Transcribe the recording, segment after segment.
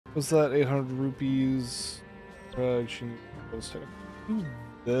Was that 800 rupees? She goes to do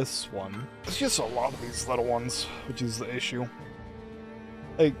this one. It's just a lot of these little ones, which is the issue.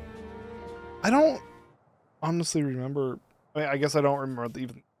 Like, I don't honestly remember. I mean, I guess I don't remember the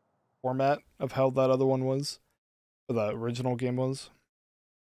even format of how that other one was, or the original game was.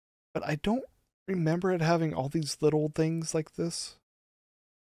 But I don't remember it having all these little things like this.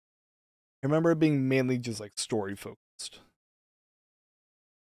 I remember it being mainly just like story focused.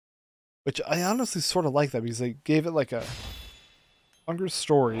 Which I honestly sort of like that because they gave it like a longer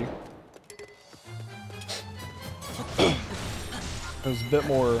story. It was a bit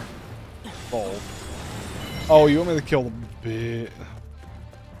more involved. Oh, you want me to kill the big...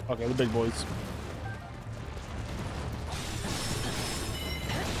 Okay, the big boys.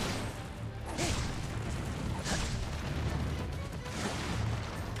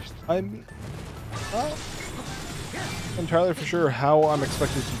 I'm not entirely for sure how I'm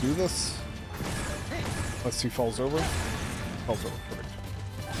expected to do this. Let's see, falls over. Falls over, perfect.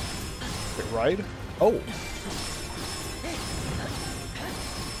 Okay, ride. Oh!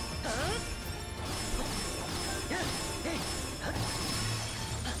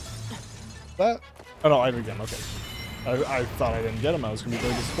 That? Oh no, I did again, okay. I thought I didn't get him, I was gonna be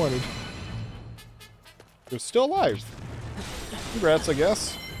very disappointed. They're still alive. Congrats, I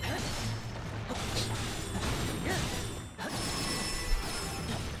guess.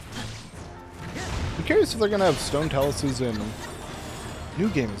 I'm curious if they're gonna have stone taluses in new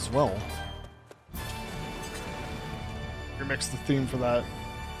game as well. Remix the theme for that.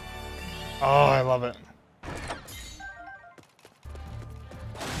 Oh, I love it.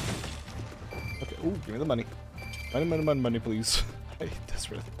 Okay, ooh, give me the money. Money, money, money, money, please. I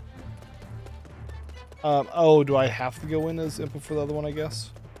desperate. Oh, do I have to go in as input for the other one, I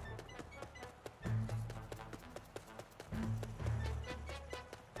guess?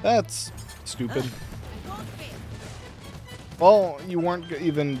 That's stupid. Well, you weren't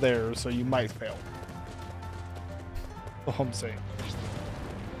even there, so you might fail. That's all I'm saying.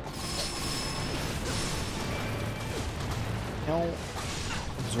 Now,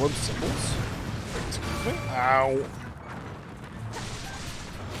 absorb symbols? Excuse me? Ow.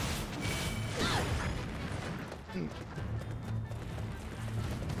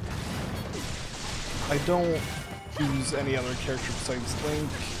 I don't use any other character besides Link.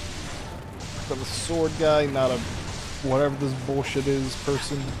 I'm a sword guy, not a whatever this bullshit is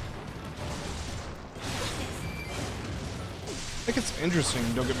person. I think it's interesting,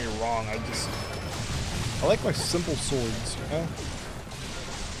 don't get me wrong, I like my simple swords, you know?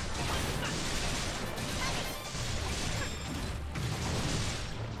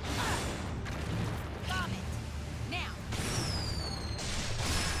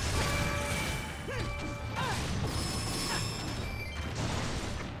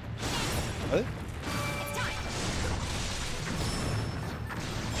 What?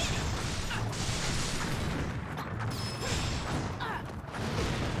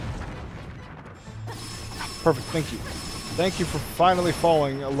 Perfect, thank you. Thank you for finally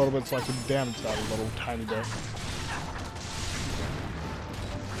falling a little bit so I could damage that a little tiny bit.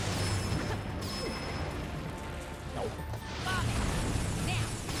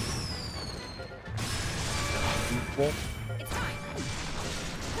 Well,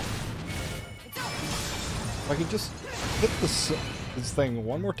 if I could just hit this thing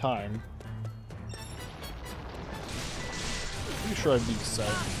one more time. Pretty sure I'd be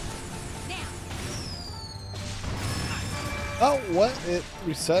set. Oh, what? It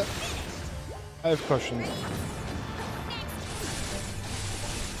reset? I have questions.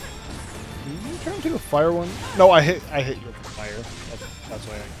 Did you turn into a fire one? No, I hit you with fire. That's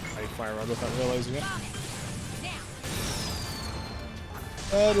why I fire out without realizing it.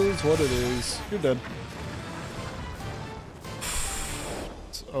 That is what it is. You're dead.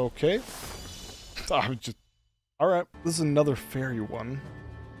 It's okay. I'm just... Alright, this is another fairy one.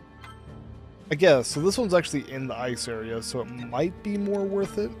 I guess. So this one's actually in the ice area, so it might be more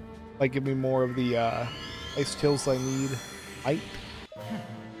worth it. Might give me more of the ice tails I need. Hype.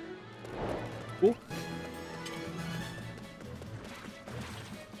 Cool.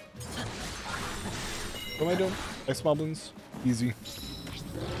 What am I doing? Ice moblins? Easy.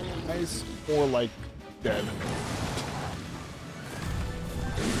 Ice or like dead.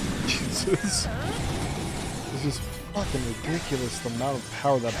 Jesus. This is fucking ridiculous, the amount of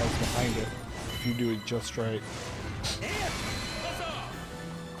power that has behind it. If you do it just right.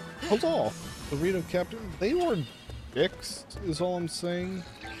 Huzzah! The Reno Captain, they were dicks, is all I'm saying.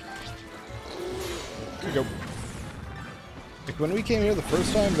 Here we go. Like, when we came here the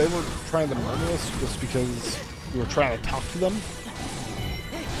first time, they were trying to murder us just because we were trying to talk to them.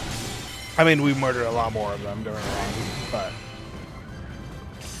 I mean, we murdered a lot more of them during the run, but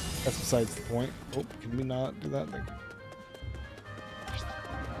that's besides the point. Oh, can we not do that thing?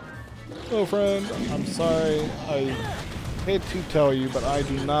 Hello, friend. I'm sorry. I hate to tell you, but I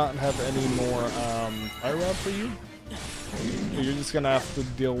do not have any more fire rod for you. So you're just gonna have to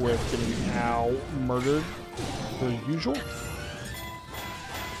deal with getting murdered as usual.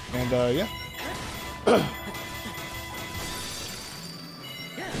 And yeah.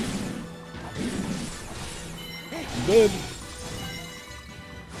 Good.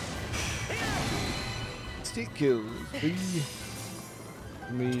 Stick kills.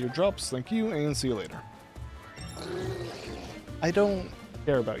 Give me your drops, thank you, and see you later. I don't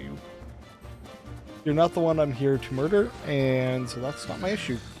care about you. You're not the one I'm here to murder, and so that's not my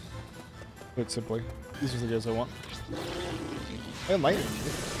issue. Quite simply. These are the guys I want. And lightning.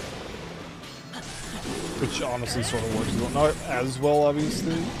 Which honestly sort of works as well. Not as well,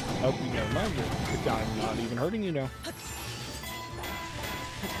 obviously. Oh, never mind. I'm not even hurting you now.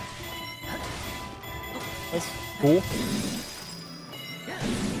 That's cool.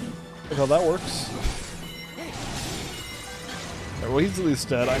 Look how that works. Right, well, he's at least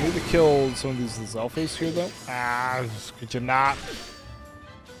dead. I need to kill some of these Zelfos here, though. Ah, could you not?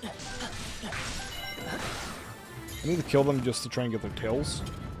 I need to kill them just to try and get their tails.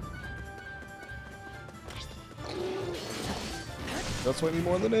 That's what I need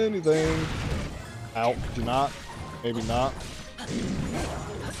more than anything. Ow, could you not? Maybe not.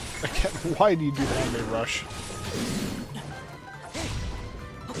 I can't, why do you do the anime rush?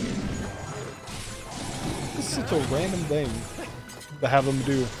 This is such a random thing to have them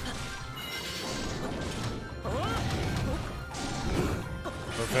do.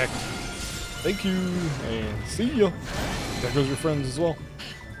 Perfect. Thank you, and see ya. There goes your friends as well.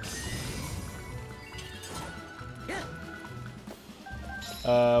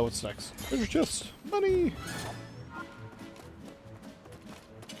 What's next? Treasure chest. Money!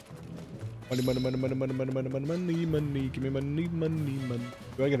 Money, money, money, money, money, money, money, money, money, money. Give me money, money, money.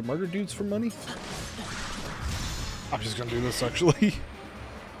 Do I get to murder dudes for money? I'm just gonna do this, actually.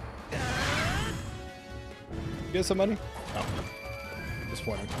 You guys have money? No.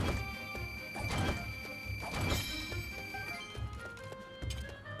 Disappointing.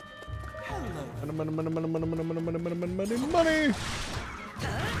 Money, money, money, money, money, money, money, money, money, money, money!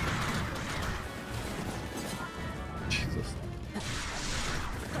 Jesus.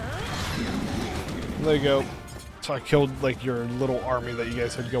 There you go. So I killed, like, your little army that you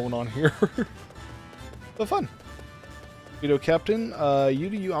guys had going on here. So fun. Captain, you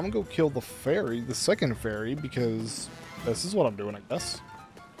do you. I'm gonna go kill the fairy, the second fairy, because this is what I'm doing, I guess.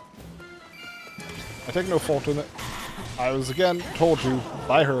 I take no fault in it. I was, again, told to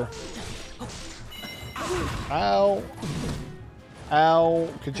by her. Ow. Ow.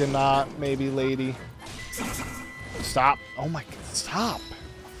 Could you not, maybe, lady? Stop. Oh my god, stop.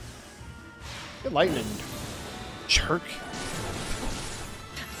 Get lightning. Jerk.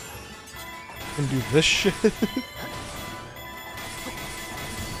 Can do this shit.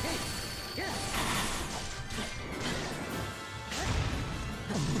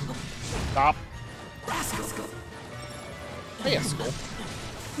 Stop. Rascal. Rascal?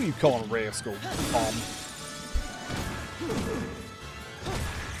 Who are you calling Rascal?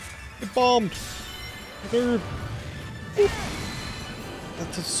 Get bombed! Nerd! That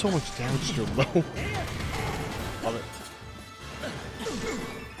does so much damage to him, though. Love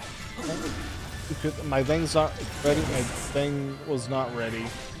it. My thing's not ready. My thing was not ready.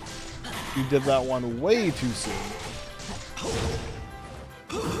 You did that one way too soon.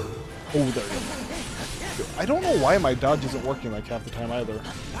 Oh, there you go. I don't know why my dodge isn't working like half the time either.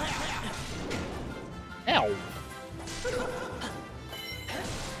 Ow.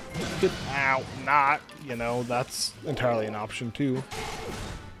 Get out, not, you know, that's entirely an option too.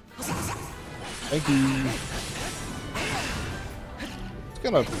 Thank you. It's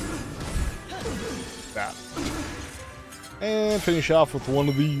gonna that. And finish off with one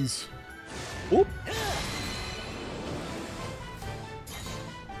of these. Whoop.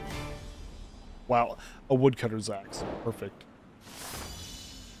 Wow, a woodcutter's axe. Perfect.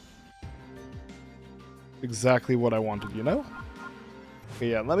 Exactly what I wanted, you know?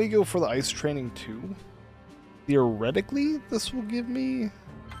 Okay, yeah, let me go for the ice training too. Theoretically, this will give me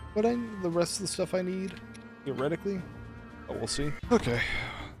the rest of the stuff I need. Theoretically. But we'll see. Okay.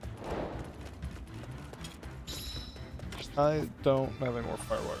 I don't have any more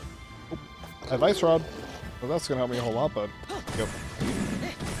firewire. Oh, I have ice rod. Well, that's gonna help me a whole lot, bud. Yep.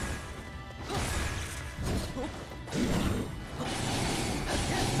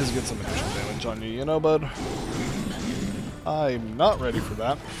 Just get some additional damage on you, you know, bud? I'm not ready for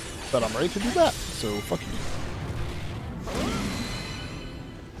that. but I'm ready to do that, so fuck you.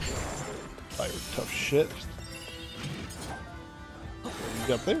 Fire tough shit. What you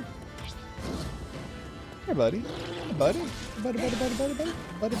got there? Hey, buddy. Hey, buddy. Buddy, buddy, buddy, buddy, buddy.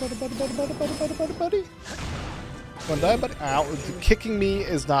 Buddy, buddy, buddy, buddy, buddy, buddy, buddy, buddy, buddy. Wanna die, buddy? Ow, kicking me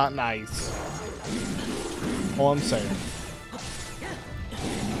is not nice. All I'm saying.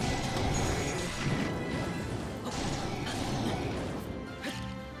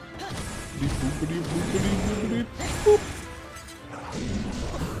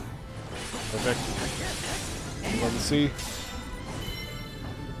 Perfect. Let me see.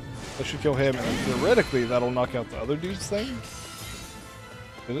 That should kill him, and theoretically that'll knock out the other dude's thing.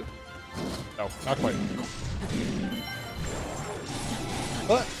 Did it? No, not quite.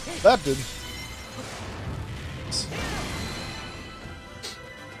 But that did.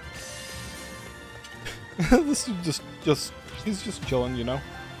 This is just he's just chilling, you know.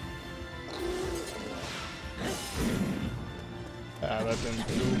 That didn't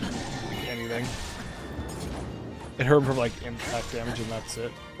do anything. It hurt him from like impact damage, and that's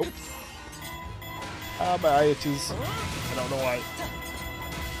it. Oh. Ah, my eye itches. I don't know why.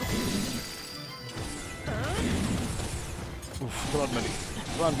 Oof, come on, buddy.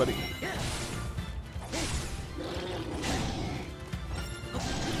 Come on, buddy.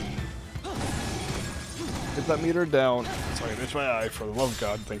 Get that meter down. Sorry, there's my eye, for the love of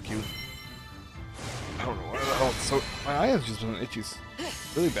God, thank you. I don't know why the hell it's so... My eye has just been itchy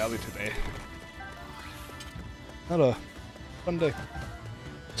really badly today. Not a fun day.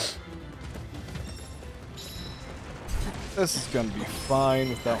 This is gonna be fine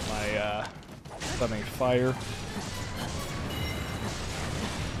without my, without any fire.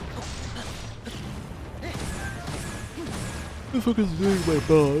 The fuck is doing my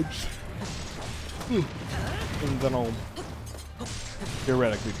dodge? And then I'll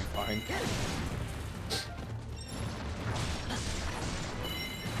theoretically be fine.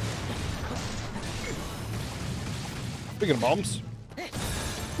 Speaking of bombs. Boop.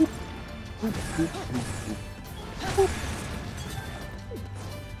 Boop, boop, boop, boop. Boop.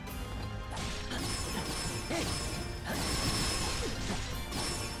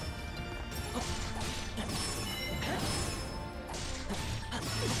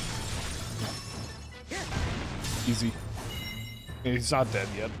 Easy. He's not dead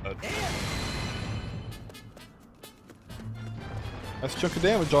yet, but nice chunk of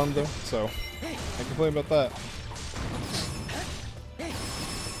damage on him though, so can't complain about that.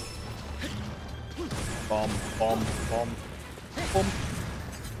 Bomb, bomb, bomb, bomb.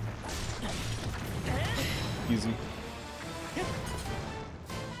 Easy.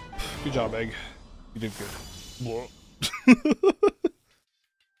 Good job, Egg. You did good.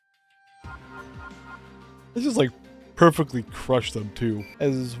 It's just like perfectly crushed them too.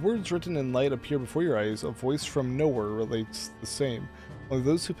 As words written in light appear before your eyes, a voice from nowhere relates the same. Only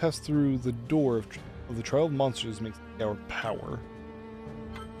those who pass through the door of the Trial of Monsters makes our power.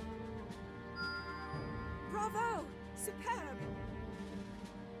 Bravo! Superb!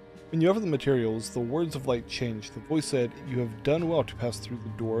 When you offer the materials, the words of light change. The voice said, "You have done well to pass through the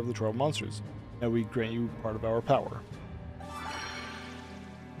door of the Trial of Monsters. Now we grant you part of our power."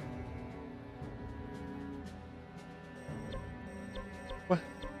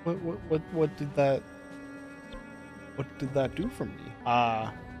 What did that do for me?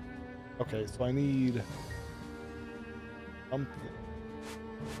 Okay, so I need something.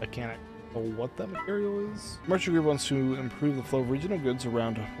 I can't know what that material is. Merchant Group wants to improve the flow of regional goods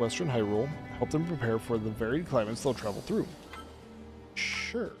around Western Hyrule, help them prepare for the varied climates they'll travel through.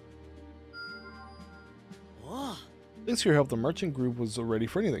 Sure. Thanks to your help, the Merchant Group was ready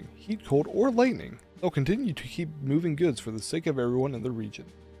for anything, heat, cold, or lightning. They'll continue to keep moving goods for the sake of everyone in the region.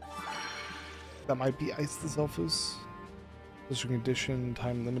 That might be Ice the Zelphus. Special condition,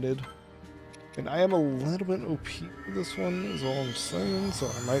 time limited. And I am a little bit OP for this one, is all I'm saying, so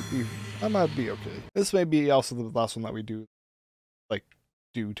I might be okay. This may be also the last one that we do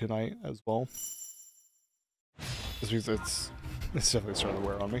tonight as well. Just because it's definitely starting to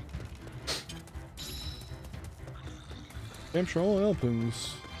wear on me. Damn sure all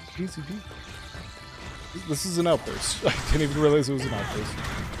Alpins. Easy peasy. This is an outburst. I didn't even realize it was an outburst.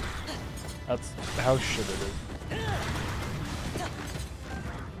 That's how shit it is.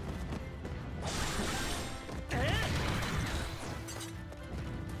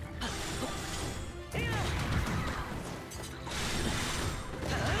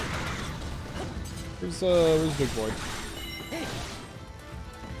 Where's Big Boy?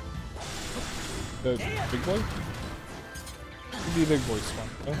 Big Boy? Maybe Big Boy's fun,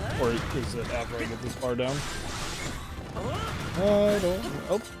 no? Or is it after I get this bar down? I don't...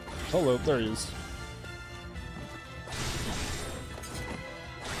 Oh, hello, there he is.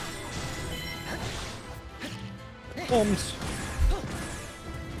 Bombs.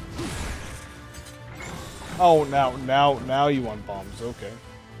 Oh, now you want bombs. Okay.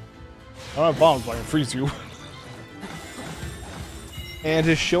 I don't have bombs, but I can freeze you. And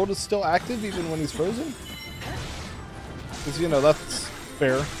his shield is still active even when he's frozen? Because, you know, that's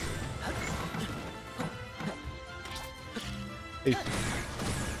fair. Hey.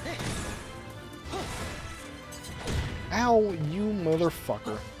 Ow, you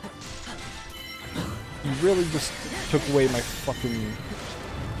motherfucker. You really just took away my fucking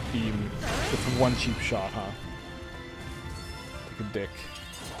beam with one cheap shot, huh? Like a dick.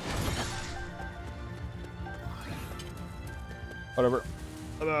 Whatever.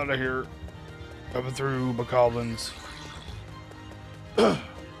 I'm out of here. Coming through McCollins. Are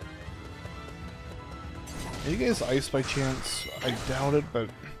you guys ice by chance? I doubt it, but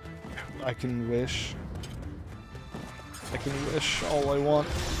I can wish. I can wish all I want.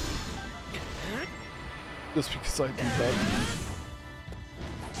 Just because I do that.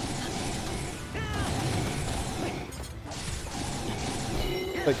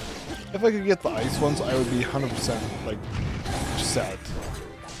 Like, if I could get the ice ones, I would be 100% like set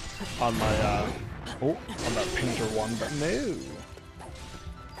on my on that painter one, but no.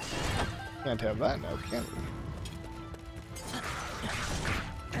 Can't have that now, can we?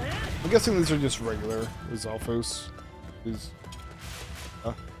 I'm guessing these are just regular Zalfos. These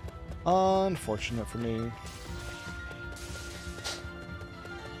unfortunate for me.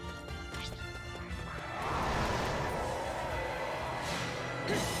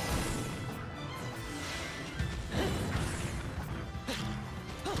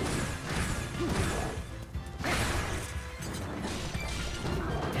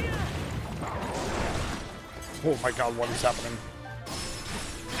 Oh my god, what is happening?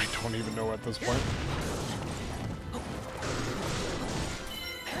 I don't even know at this point.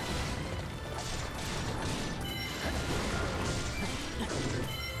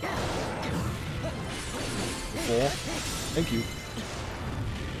 Cool. Thank you.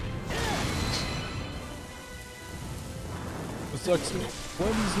 What's next?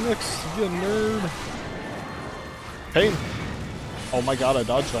 What is next? You nerd. Pain. Oh my god, I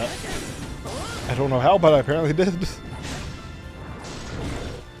dodged that. I don't know how, but I apparently did.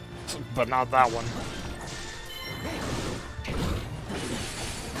 But not that one.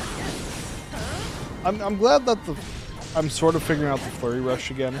 I'm glad that I'm sort of figuring out the flurry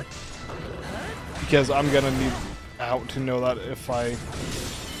rush again. Because I'm gonna need out to know that if I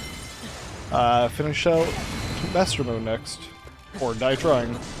finish out Master Mode next. Or die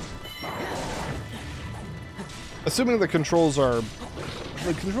trying. Assuming the controls are...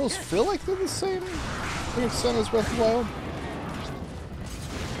 The controls feel like they're the same to an extent as Breath of the Wild.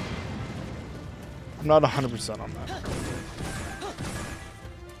 I'm not 100% on that.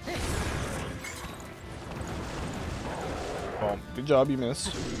 Well, good job, you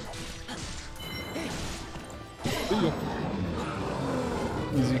missed.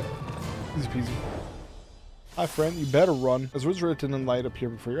 Easy. Easy peasy. Hi friend, you better run. As words written in light appear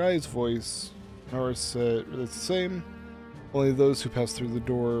before your eyes, voice, Norris it's the same. Only those who pass through the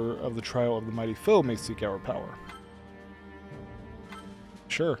door of the trial of the mighty foe may seek our power.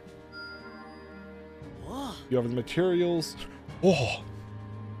 Sure. You have the materials. Oh!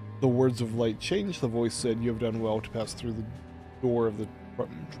 The words of light changed. The voice said, you have done well to pass through the door of the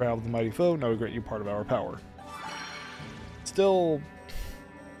trial of the mighty foe. Now we grant you part of our power. Still,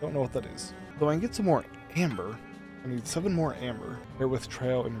 don't know what that is. Though I can get some more amber. I need 7 more amber. Here with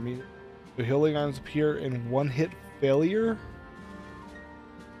trial intermediate. The healing items appear in one hit failure.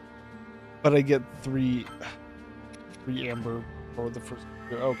 But I get 3 amber for the first.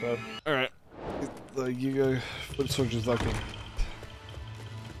 Okay. Alright. The Giga foot switch is like a...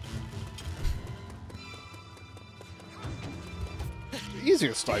 the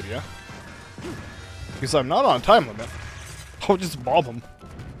easiest idea. Because I'm not on a time limit. I'll just bob them.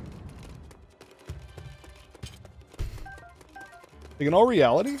 Like in all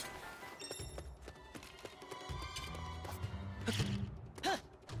reality,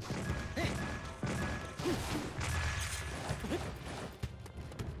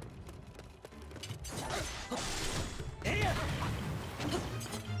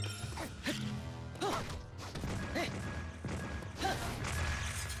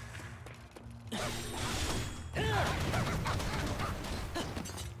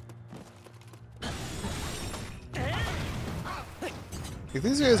 like,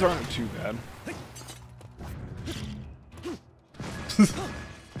 these guys aren't too bad.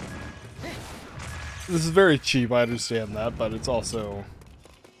 This is very cheap, I understand that, but it's also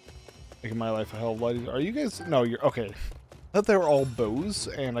making my life a hell of a lot easier. Are you guys... No, you're... Okay. I thought they were all bows,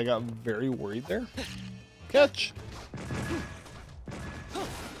 and I got very worried there. Catch!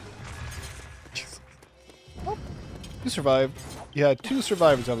 Oh, you survived. You had 2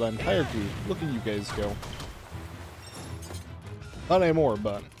 survivors out of that entire group. Look at you guys go. Not anymore,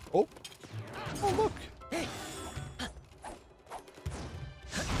 but... Oh. Oh, look. You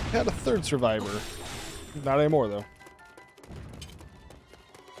had a 3rd survivor. Not anymore, though.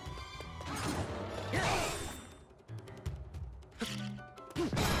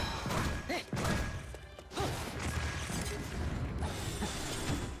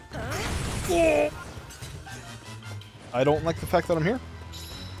 Oh. I don't like the fact that I'm here.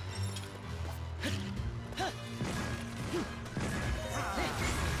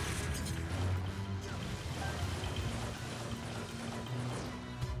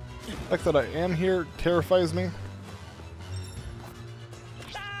 The fact that I am here terrifies me.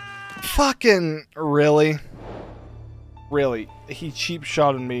 Fucking really? Really? He cheap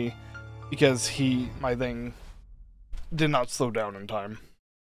shotted me because my thing did not slow down in time.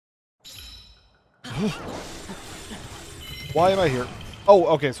 Why am I here? Oh,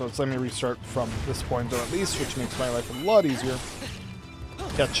 okay, so it's letting me restart from this point on at least, which makes my life a lot easier.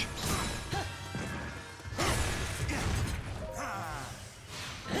 Catch.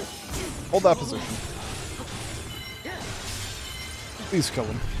 Hold that position. Please kill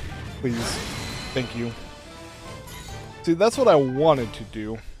him. Please. Thank you. See, that's what I wanted to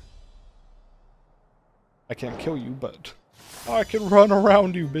do. I can't kill you, but I can run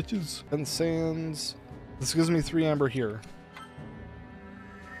around you, bitches. And sands. This gives me 3 amber here.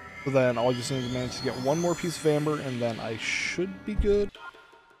 So then I'll just need to manage to get 1 more piece of amber, and then I should be good.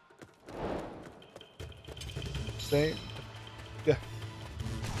 Stay. Yeah.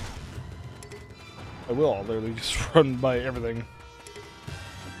 I will. I'll literally just run by everything.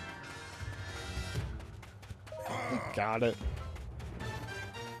 Got it.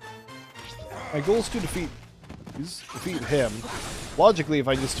 My goal is to defeat him. Logically, if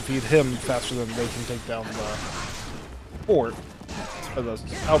I just defeat him faster than they can take down the fort, or the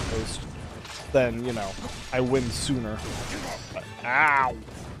outpost, then, you know, I win sooner. But, ow!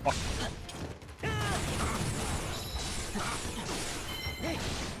 Fuck.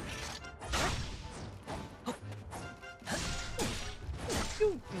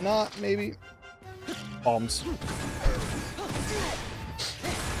 Not, maybe. Bombs.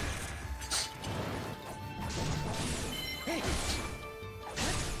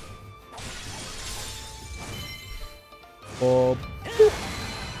 I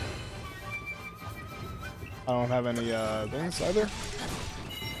don't have any things either.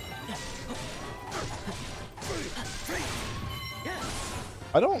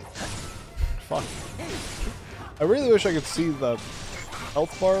 I don't. Fuck. I really wish I could see the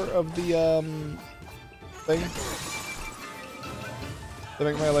health bar of the thing. To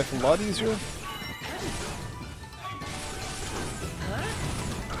make my life a lot easier.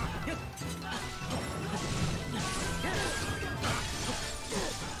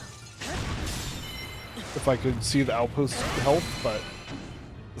 If I could see the outpost health, but at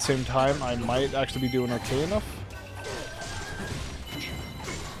the same time, I might actually be doing okay enough.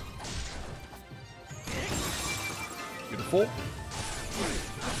 Beautiful.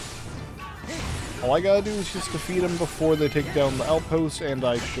 All I gotta do is just defeat them before they take down the outpost, and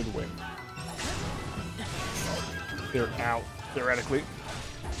I should win. They're out, theoretically.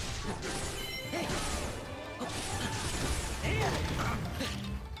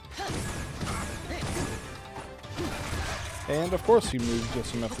 And of course he moved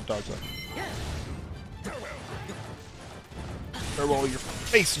just enough to dodge that. Farewell your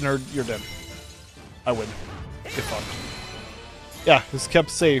face, nerd. You're dead. I win. Get fucked. Yeah, it's kept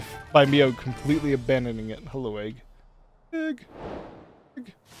safe by me completely abandoning it. Hello, egg. Egg.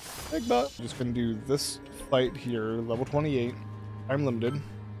 Egg. Eggbot. I'm just gonna do this fight here, level 28. I'm limited.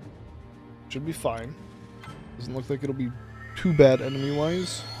 Should be fine. Doesn't look like it'll be too bad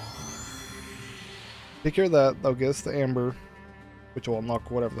enemy-wise. Take care of that. That'll get us the amber, which will unlock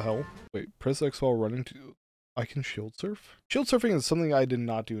whatever the hell. Wait, press X while running to... I can shield surf? Shield surfing is something I did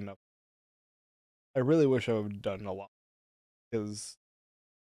not do enough. I really wish I would have done a lot. Because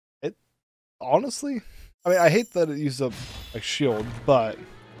it... Honestly... I mean, I hate that it uses up a shield, but...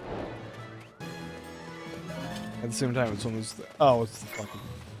 At the same time, it's almost... Oh, it's the fucking...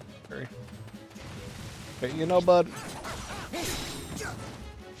 Sorry. Okay, you know, bud...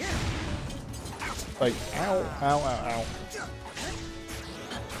 Like, ow, ow, ow, ow.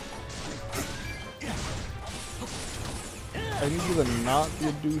 I need you to not be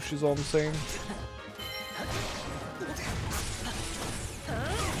a douche is all I'm saying.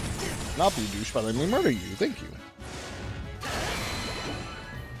 Not be a douche, but let me murder you. Thank you.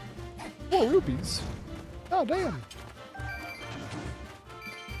 4 rupees. Oh, damn.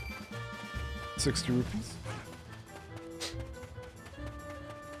 60 rupees.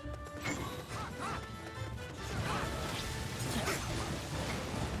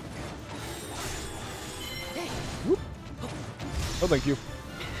 Whoop. Oh, thank you.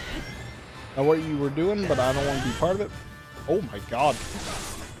 Now what you were doing, but I don't want to be part of it. Oh my god.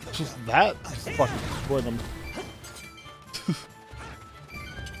 Just that just fucking destroyed them.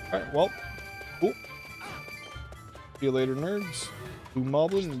 Alright, well. Cool. See you later, nerds. Blue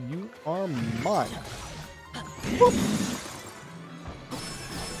Moblin, you are mine. Whoop.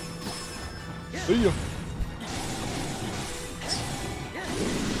 See ya.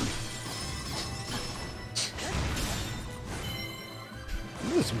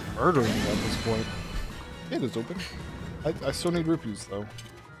 I'm just murdering you at this point. It is open. I still need rupees though.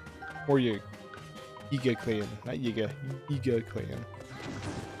 Or Yiga clan. Not Yiga. Yiga clan.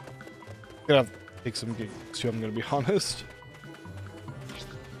 Gonna have to take some games too, I'm gonna be honest.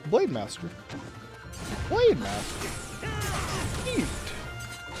 Blade Master. Blade Master. Neat.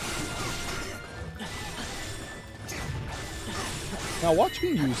 Now watch me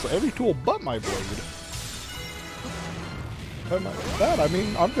use every tool but my blade. By that, I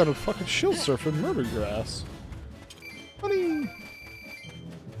mean I'm gonna fucking shield surf and murder your ass. Money!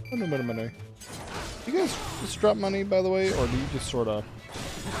 Money. You guys just drop money, by the way, or do you just sort of...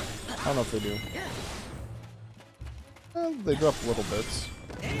 I don't know if they do. Well, they drop little bits.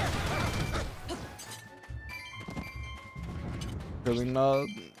 Really not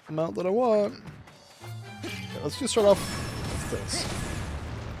the amount that I want. Okay, let's just start off with this.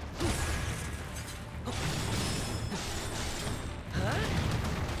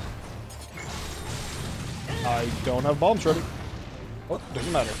 I don't have bombs ready. Oh,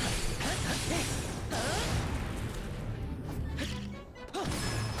 doesn't matter.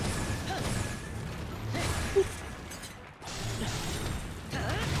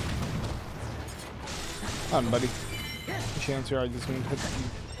 Come on, buddy. Chance here, I just need to hit you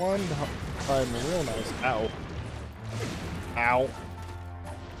one time real nice. Ow. Ow.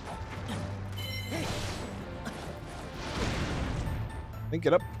 Then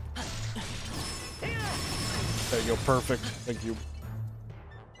get up. There you go, perfect. Thank you.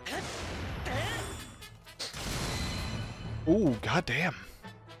 Ooh, goddamn.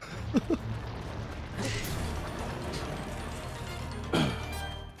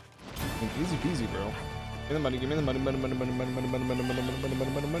 Easy peasy, bro. Give me the money, give me the money, money.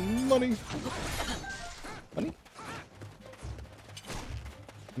 Money?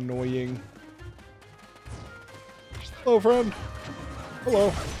 Annoying. Hello, friend.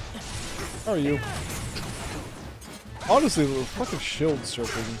 Hello. How are you? Honestly, the fucking shield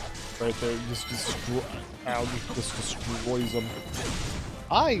surfing right there just destroys them.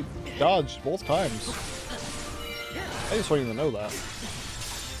 I dodged both times. I just want you to know that.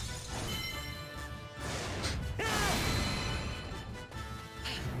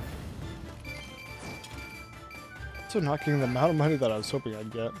 So not getting the amount of money that I was hoping I'd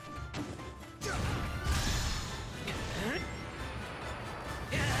get.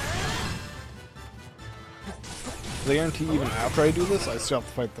 I guarantee even after I do this, I still have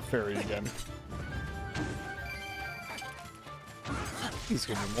to fight the fairy again. Please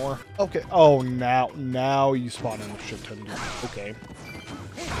give me more. Okay. Oh, now you spawn in a shit ton. Okay.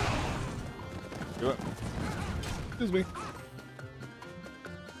 Do it. Excuse me.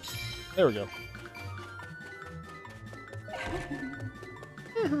 There we go.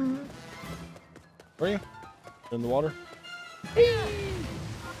 Where are you? In the water?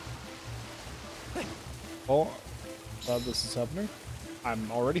 Oh, glad this is happening.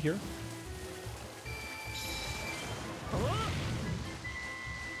 I'm already here.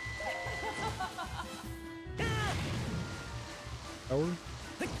 Howard?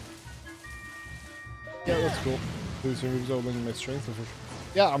 Yeah, that's cool. Please moves opening my strength.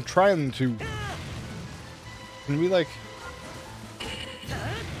 Yeah, I'm trying to. Can we like?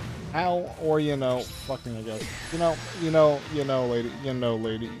 Ow, or you know, fucking I guess. You know,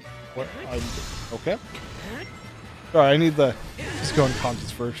 lady. What? I'm okay. Alright, I need the just go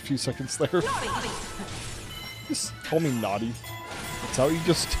unconscious for a few seconds there. Just call me naughty. That's how you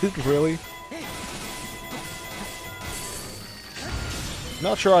just did, really?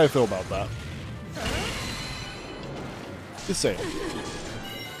 Not sure how I feel about that. Just saying.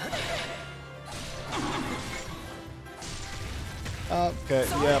 Okay,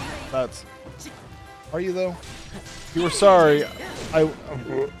 yeah, that's... Are you, though? If you were sorry, I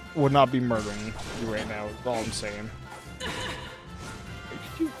would not be murdering you right now, is all I'm saying.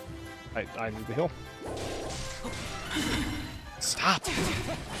 I need the heal. Stop!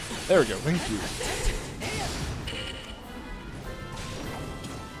 There we go, thank you.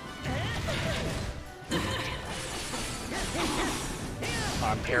 Come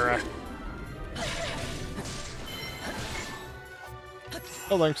on, Para.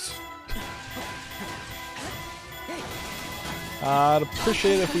 Oh, thanks. I'd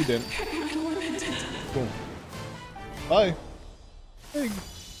appreciate it if we didn't. Cool. Bye. Pig.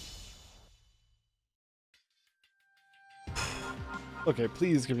 Okay,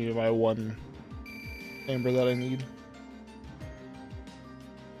 please give me my one chamber that I need.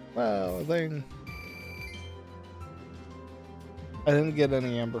 Wow, thing. I didn't get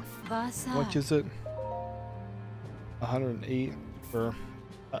any amber. How much is it? 108 for...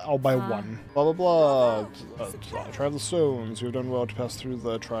 I'll buy one. Blah blah blah. Try the stones. You've done well to pass through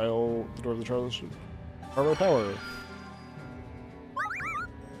the trial. The door of the trial. Power power.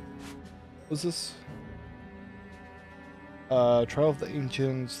 What's this? Trial of the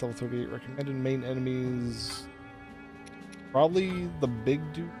Ancients, level 38. Recommended main enemies. Probably the big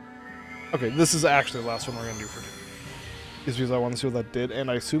dude. Okay, this is actually the last one we're gonna do for today. Just because I want to see what that did,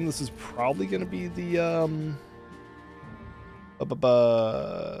 and I assume this is probably gonna be the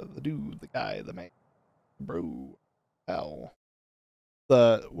dude, the guy, the man, bro, Al,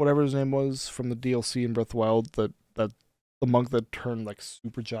 the whatever his name was from the DLC in Breath of the Wild, the monk that turned like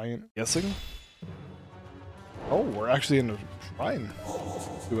super giant. Guessing. Oh, we're actually in a shrine.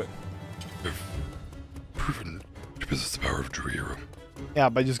 Let's do it. I've proven to possess the power of true hero. Yeah,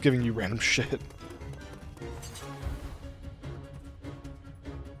 by just giving you random shit.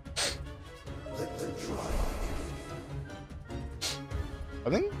 I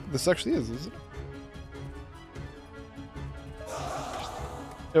think this actually is it?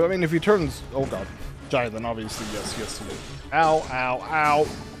 Yeah, I mean, if he turns, oh god, giant, then obviously yes he did. Ow, ow, ow.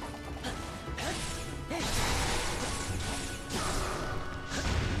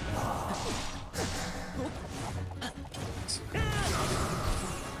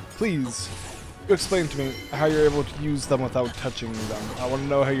 Please, you explain to me how you're able to use them without touching them. I want to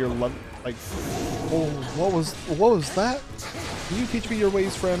know how you're like. Oh, what was that? Can you teach me your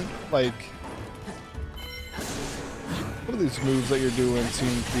ways, friend? Like, what are these moves that you're doing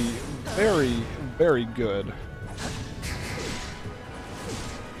seem to be very, very good.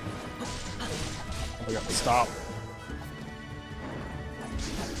 Oh my god, stop.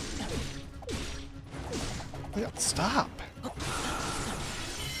 Oh my god, stop.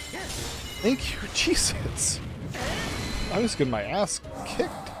 Thank you, Jesus. I'm just getting my ass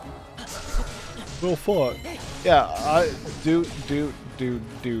kicked. Well fought. Yeah, dude,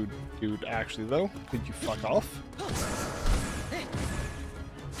 actually though, could you fuck off?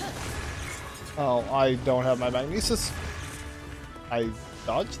 Oh, I don't have my magnesis. I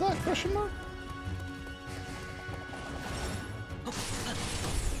dodged that, question mark?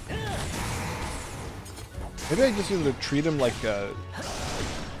 Maybe I just need to treat him like a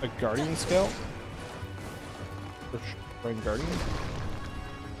guardian scout? Or shrine guardian?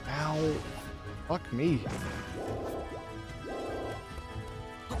 Ow. Fuck me.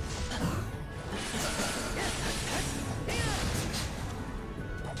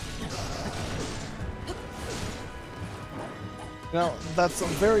 Now, that's a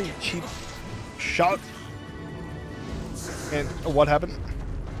very cheap shot. And what happened?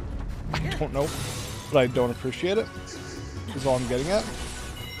 I don't know. But I don't appreciate it. Is all I'm getting at.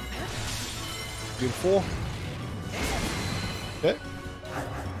 Beautiful. Okay.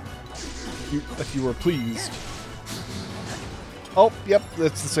 If you were pleased. Oh, yep,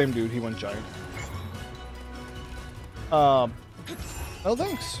 it's the same dude. He went giant. Oh,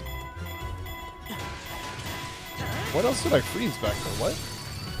 thanks. What else did I freeze back there? What?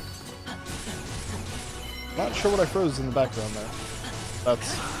 Not sure what I froze in the background there.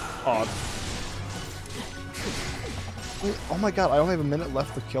 That's odd. Oh my god, I only have a minute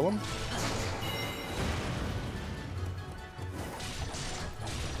left to kill him?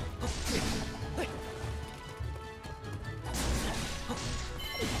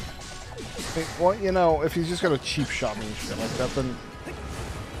 Well, you know, if he's just gonna cheap shot me and shit like that, then...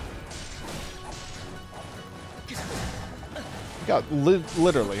 God,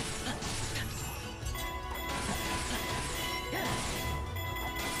 literally.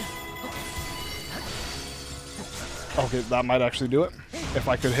 Okay, that might actually do it. If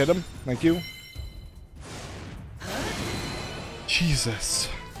I could hit him. Thank you. Jesus.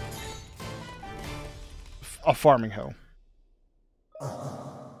 A farming hoe.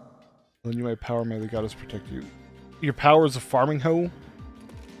 Then you may power, may the goddess protect you. Your power is a farming hoe?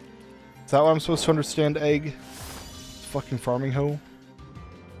 Is that what I'm supposed to understand, egg? Fucking farming hoe?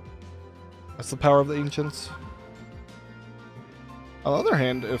 That's the power of the ancients. On the other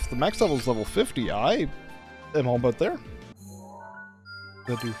hand, if the max level is level 50, I am all about there.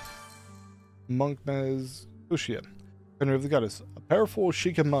 What do? Monk Mez Ushian, Defender of the Goddess. A powerful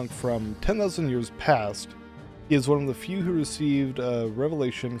Sheikah monk from 10,000 years past. He is one of the few who received a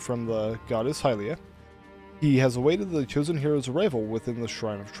revelation from the goddess Hylia. He has awaited the chosen hero's arrival within the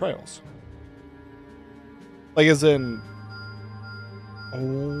Shrine of Trials. Like, as in...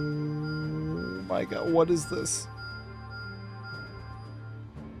 Oh my god, what is this?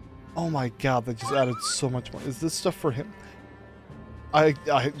 Oh my god, they just added so much more. Is this stuff for him? I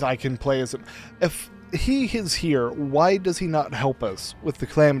can play as him. If he is here, why does he not help us with the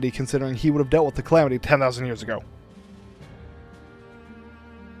Calamity, considering he would have dealt with the Calamity 10,000 years ago?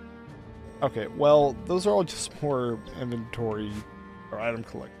 Okay, well, those are all just more inventory or item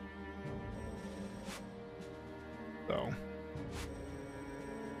collect. So.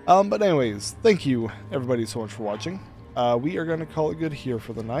 But anyways, thank you everybody so much for watching. We are going to call it good here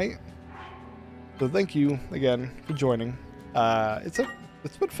for the night. So thank you again for joining. It's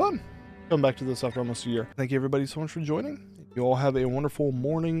been fun coming back to this after almost a year. Thank you everybody so much for joining. You all have a wonderful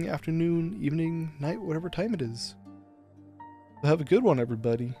morning, afternoon, evening, night, whatever time it is. So have a good one,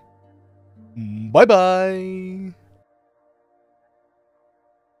 everybody. Bye bye.